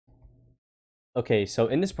Okay, so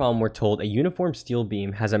in this problem, we're told a uniform steel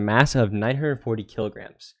beam has a mass of 940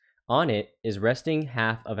 kilograms. On it is resting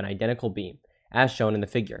half of an identical beam, as shown in the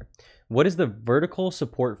figure. What is the vertical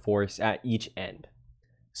support force at each end?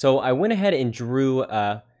 So I went ahead and drew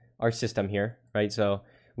our system here, right? So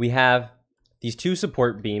we have these two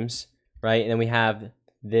support beams, right? And then we have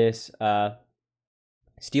this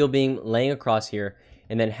steel beam laying across here,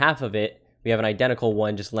 and then half of it, we have an identical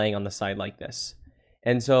one just laying on the side like this.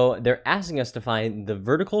 And so they're asking us to find the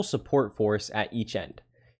vertical support force at each end.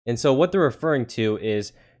 And so what they're referring to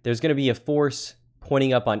is there's going to be a force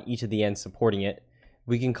pointing up on each of the ends supporting it.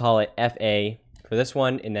 We can call it FA for this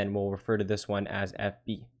one, and then we'll refer to this one as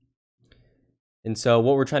FB. And so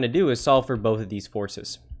what we're trying to do is solve for both of these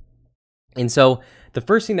forces. And so the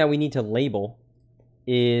first thing that we need to label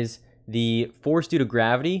is the force due to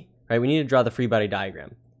gravity, right? We need to draw the free body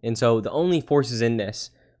diagram. And so the only forces in this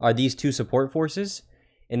are these two support forces,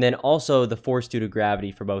 and then also the force due to gravity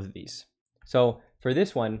for both of these. So for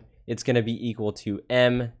this one, it's going to be equal to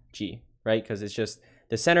mg, right? Because it's just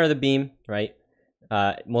the center of the beam, right?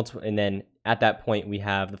 And then at that point, we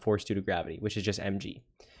have the force due to gravity, which is just mg.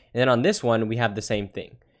 And then on this one, we have the same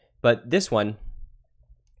thing. But this one,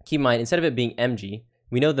 keep in mind, instead of it being mg,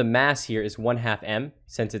 we know the mass here is 1/2 m,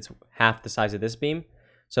 since it's half the size of this beam.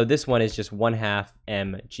 So this one is just 1/2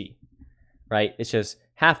 mg, right? It's just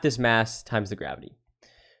half this mass times the gravity.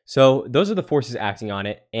 So those are the forces acting on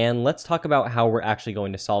it, and let's talk about how we're actually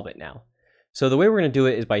going to solve it now. So the way we're going to do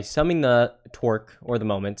it is by summing the torque, or the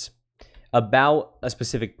moments, about a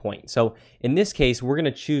specific point. So in this case, we're going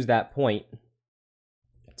to choose that point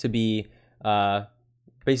to be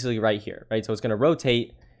basically right here, right? So it's going to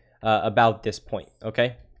rotate about this point,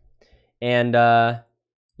 okay? And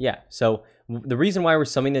yeah, so the reason why we're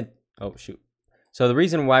summing the, So the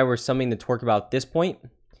reason why we're summing the torque about this point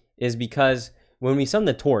is because when we sum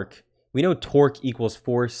the torque, we know torque equals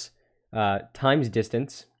force times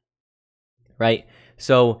distance, right?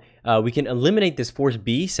 So we can eliminate this force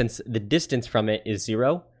B since the distance from it is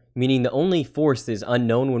 0, meaning the only force that is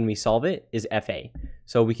unknown when we solve it is FA.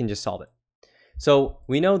 So we can just solve it. So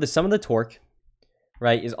we know the sum of the torque,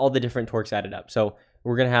 right, is all the different torques added up. So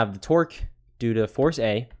we're going to have the torque due to force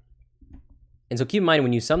A. And so keep in mind,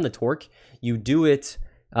 when you sum the torque, you do it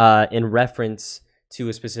in reference to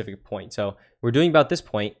a specific point. So we're doing about this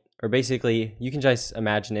point, or basically you can just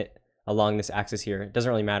imagine it along this axis here. It doesn't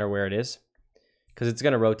really matter where it is because it's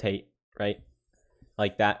going to rotate, right,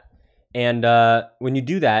 like that. And when you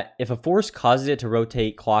do that, if a force causes it to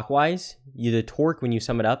rotate clockwise, the torque when you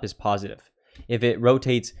sum it up is positive. If it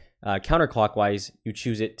rotates counterclockwise, you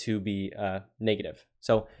choose it to be negative.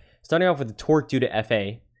 So starting off with the torque due to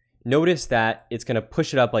FA, notice that it's going to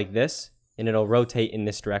push it up like this, and it'll rotate in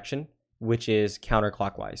this direction, which is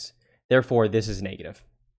counterclockwise. Therefore, this is negative.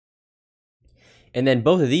 And then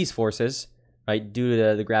both of these forces, right, due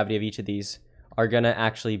to the gravity of each of these, are going to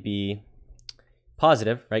actually be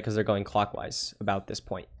positive, right, because they're going clockwise about this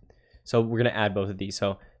point. So we're going to add both of these.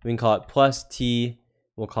 So we can call it plus T,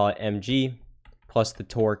 we'll call it mg, plus the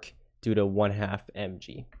torque due to 1/2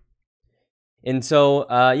 mg. And so,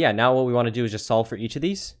 yeah, now what we want to do is just solve for each of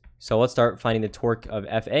these. So let's start finding the torque of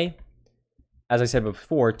FA. As I said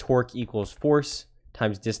before, torque equals force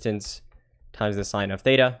times distance times the sine of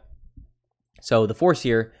theta. So the force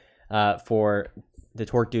here for the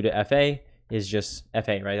torque due to FA is just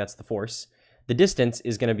FA, right? That's the force. The distance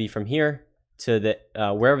is going to be from here to the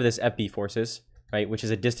wherever this FB force is, right? Which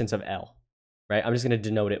is a distance of L, right? I'm just going to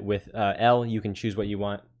denote it with L. You can choose what you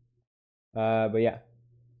want. But yeah,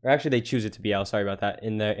 or actually they choose it to be L. Sorry about that.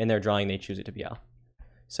 In their drawing, they choose it to be L.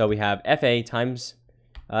 So we have FA times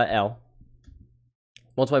L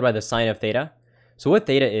multiplied by the sine of theta. So what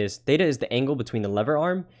theta is the angle between the lever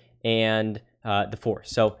arm and the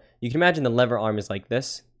force. So you can imagine the lever arm is like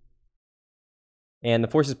this, and the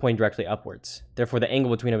force is pointing directly upwards. Therefore, the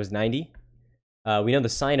angle between them is 90. We know the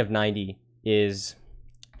sine of 90 is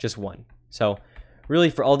just 1. So really,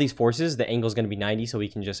 for all these forces, the angle is going to be 90, so we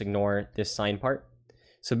can just ignore this sine part.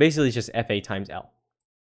 So basically, it's just FA times L.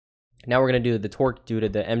 Now we're going to do the torque due to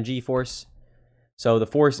the mg force. So the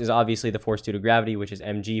force is obviously the force due to gravity, which is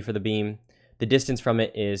mg for the beam. The distance from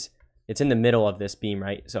it is, it's in the middle of this beam,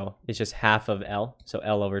 right? So it's just half of L, so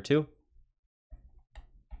L over 2.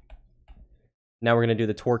 Now we're going to do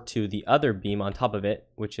the torque to the other beam on top of it,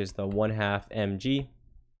 which is the 1/2 mg.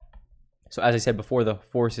 So as I said before, the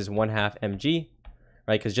force is 1/2 mg,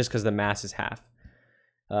 right? Because the mass is half.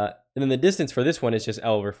 And then the distance for this one is just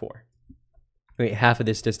L over 4. Wait, half of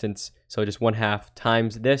this distance, so just 1/2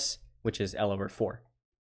 times this, which is L over 4.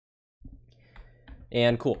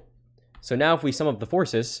 And cool. So now if we sum up the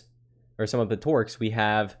forces, or sum up the torques, we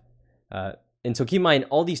have And so keep in mind,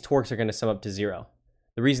 all these torques are going to sum up to 0.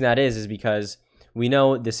 The reason that is because we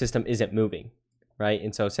know the system isn't moving, right?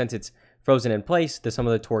 And so since it's frozen in place, the sum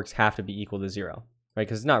of the torques have to be equal to 0, right?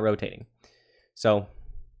 Because it's not rotating. So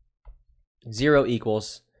 0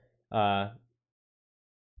 equals FA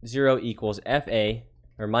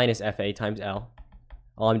or minus FA times L.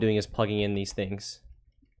 All I'm doing is plugging in these things.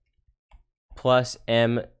 Plus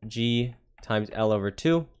mg times L over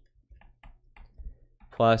 2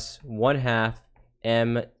 plus 1/2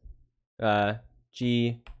 mg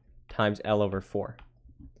times L over 4.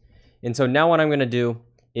 And so now what I'm going to do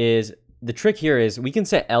is, the trick here is we can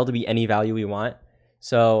set L to be any value we want.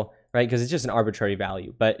 So, right, because it's just an arbitrary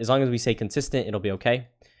value. But as long as we say consistent, it'll be okay.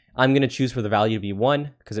 I'm going to choose for the value to be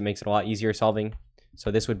 1 because it makes it a lot easier solving.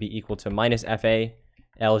 So this would be equal to minus FA.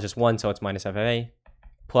 L is just 1, so it's minus FA.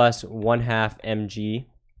 Plus 1/2 mg,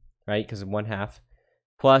 right, because of 1/2.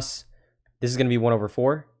 Plus, this is going to be 1 over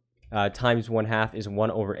 4. Times 1/2 is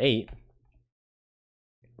 1 over 8.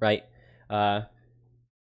 Right?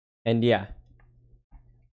 And yeah.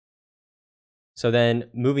 So then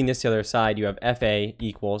moving this to the other side, you have FA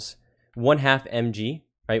equals 1/2 mg,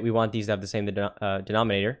 right? We want these to have the same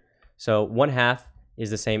denominator. So 1/2 is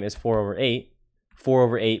the same as 4 over 8. 4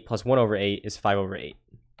 over 8 plus 1 over 8 is 5 over 8.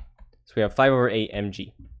 So we have 5 over 8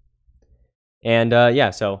 mg. And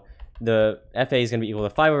yeah, so the FA is going to be equal to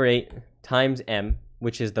 5 over 8 times m,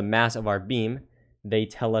 which is the mass of our beam. They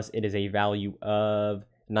tell us it is a value of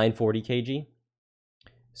 940 kg.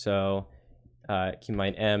 So keep in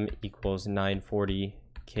mind m equals 940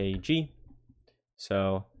 kg.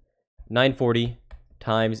 So 940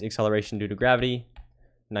 times acceleration due to gravity,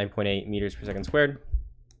 9.8 meters per second squared.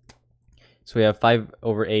 So we have 5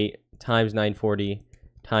 over 8 times 940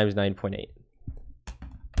 times 9.8.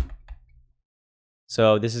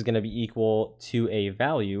 So this is going to be equal to a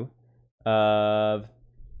value of,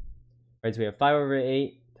 right, so we have 5 over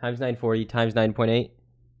 8 times 940 times 9.8.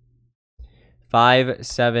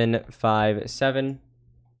 5757.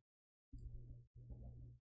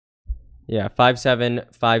 Yeah,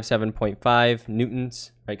 5757.5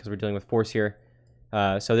 newtons, right, because we're dealing with force here.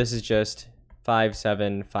 So this is just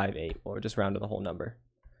 5758. Well, we'll just round to the whole number.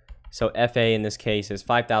 So FA in this case is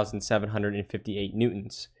 5,758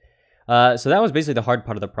 newtons. So that was basically the hard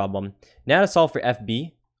part of the problem. Now to solve for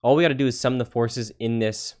FB, all we got to do is sum the forces in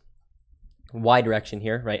this y direction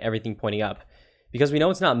here, right? Everything pointing up. Because we know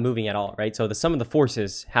it's not moving at all, right? So the sum of the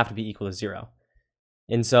forces have to be equal to 0.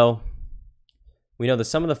 And so we know the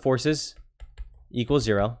sum of the forces equals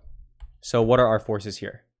 0. So what are our forces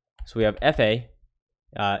here? So we have FA.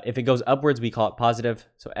 If it goes upwards, we call it positive.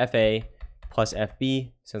 So FA plus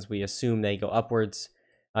FB, since we assume they go upwards.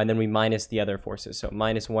 And then we minus the other forces. So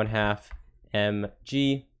minus 1/2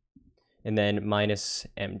 mg and then minus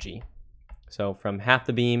mg. So from half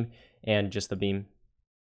the beam and just the beam.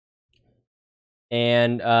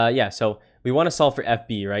 And yeah, so we want to solve for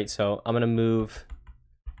FB, right? So I'm going to move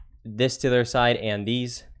this to the other side and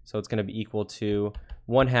these. So it's going to be equal to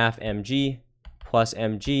 1/2 mg plus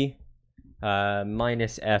mg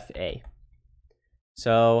minus FA.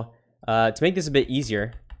 So to make this a bit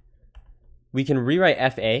easier, we can rewrite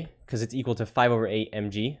FA because it's equal to 5 over 8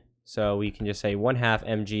 mg. So we can just say 1/2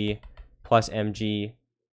 mg plus mg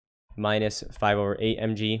minus 5 over 8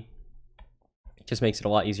 mg. It just makes it a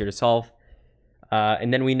lot easier to solve.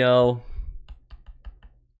 And then we know,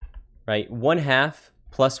 right, 1/2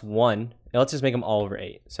 plus 1. Now let's just make them all over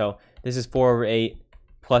 8. So this is 4 over 8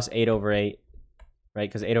 plus 8 over 8, right?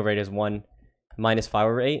 Because 8 over 8 is 1 minus 5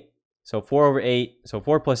 over 8. So 4 over 8. So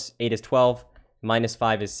 4 plus 8 is 12. Minus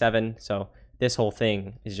 5 is 7. So this whole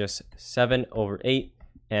thing is just 7 over 8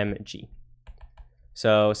 mg.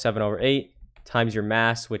 So 7 over 8 times your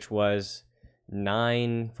mass, which was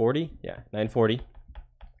 940. Yeah, 940.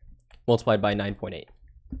 Multiplied by 9.8.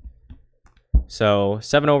 So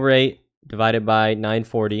 7 over 8 divided by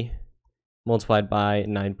 940 multiplied by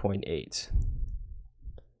 9.8.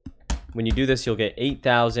 When you do this, you'll get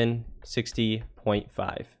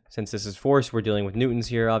 8,060.5. Since this is force, we're dealing with newtons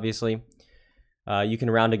here, obviously. You can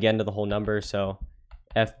round again to the whole number. So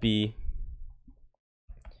FB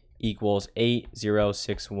equals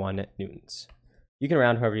 8061 newtons. You can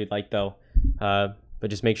round however you'd like, though, but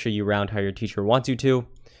just make sure you round how your teacher wants you to.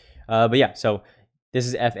 But yeah, so this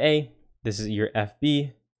is FA, this is your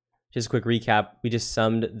FB. Just a quick recap, we just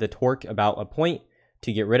summed the torque about a point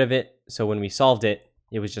to get rid of it. So when we solved it,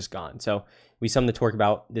 it was just gone. So we summed the torque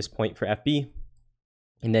about this point for FB,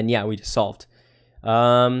 and then yeah, we just solved.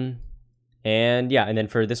 And yeah, and then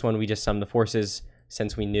for this one, we just summed the forces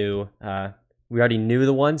since we knew, we already knew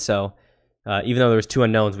the one. So even though there was 2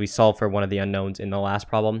 unknowns, we solved for one of the unknowns in the last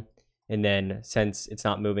problem. And then since it's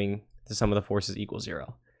not moving, the the sum of the forces equals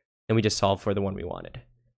 0. And we just solve for the one we wanted.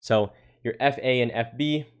 So your FA and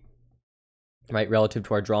FB, right, relative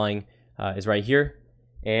to our drawing is right here.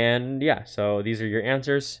 And yeah, so these are your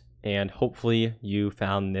answers, and hopefully you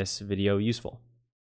found this video useful.